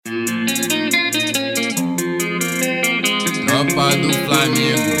Tropa do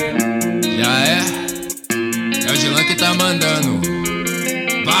Flamengo, já é? É o Dyllan que tá mandando.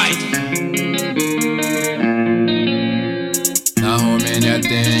 Vai! Na Romênia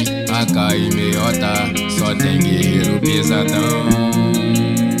tem AK e meiota, só tem guerreiro pesadão.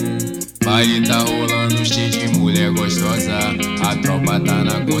 Baile tá rolando cheio de mulher gostosa, a tropa tá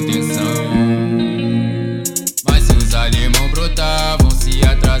na contenção. Mas se os alemão brotar, vão se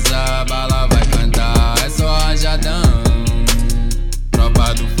atrasar, a bala vai cantar, é só rajadão.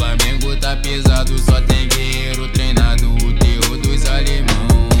 Tropa do Flamengo tá pesado, só tem guerreiro treinado, o terror dos alemão.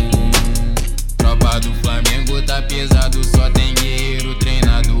 Tropa do Flamengo tá pesado, só tem guerreiro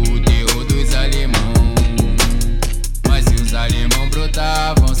treinado, o terror dos alemão. Mas se os alemão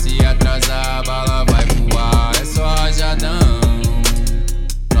brotar, vão se atrasar, a bala vai voar, é só rajadão.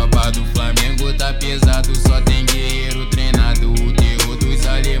 Tropa do Flamengo tá pesado, só tem guerreiro treinado, o terror dos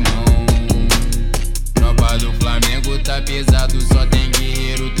alemão. Tropa do Flamengo tá pesado, só tem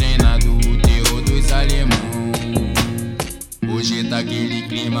guerreiro treinado, o terror dos alemão. Hoje tá aquele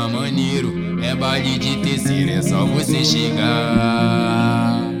clima maneiro, é baile de terceira, é só você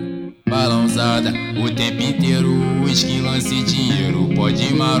chegar. Balãozada o tempo inteiro, que lance dinheiro,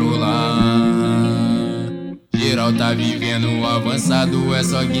 pode marolar. Geral tá vivendo avançado, é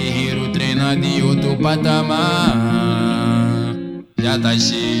só guerreiro treinado em outro patamar. Já tá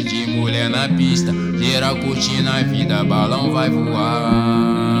cheio de mulher na pista, geral curtindo a vida, balão vai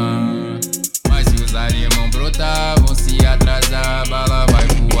voar. Mas se os alemão brotar, vão se atrasar, a bala vai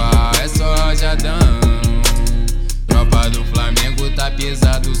voar, é só rajadão. Tropa do Flamengo tá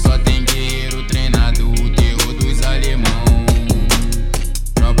pesado, só tem guerreiro treinado, o terror dos alemão.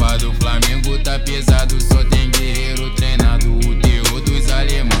 Tropa do Flamengo tá pesado, só tem guerreiro treinado, o terror dos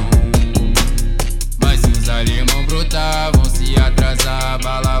alemão. Mas se os alemão brotar, vão se atrasar, a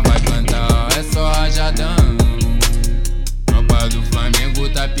bala vai cantar, é só rajadão. Tropa do Flamengo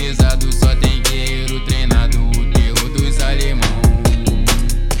tá pesado, só tem guerreiro treinado, o terror dos alemão.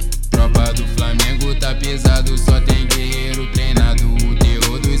 Tropa do Flamengo tá pesado, só tem guerreiro treinado, o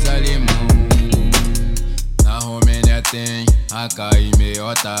terror dos alemão. Na Romênia tem AK e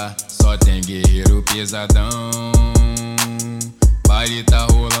meiota, só tem guerreiro pesadão. Baile tá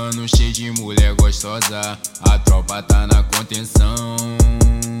rolando cheio de mulher gostosa, a tropa tá na contenção.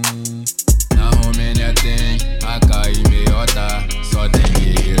 Na Romênia tem AK e meiota, só tem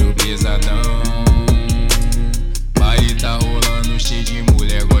guerreiro pesadão. Baile tá rolando cheio de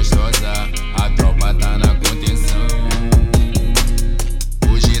mulher gostosa, a tropa tá na contenção.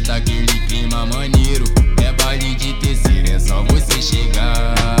 Hoje tá aquele clima maneiro, é baile de terceira, é só você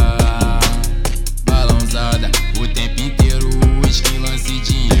chegar. Balãozada o tempo inteiro, que lance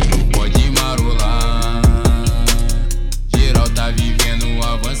dinheiro, pode marolar. Geral tá vivendo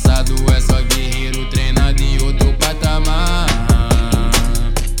avançado, é só guerreiro treinado em outro patamar.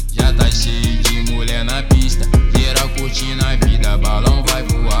 Já tá cheio de mulher na pista, geral curtindo a vida, balão vai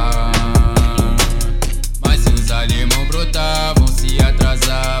voar. Mas se os alemão brotar, vão se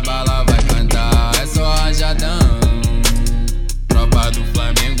atrasar, a bala vai cantar, é só rajadão. Tropa do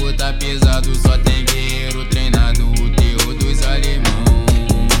Flamengo tá pesado, só tem guerreiro treinado, o terror dos alemão.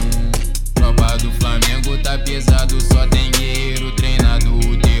 Tropa do Flamengo tá pesado, só tem guerreiro treinado,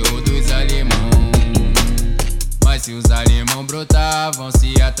 o terror dos alemão. Mas se os alemão brotar, vão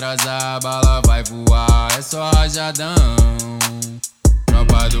se atrasar, a bala vai voar, é só rajadão.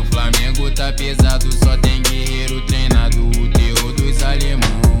 Tropa do Flamengo tá pesado, só tem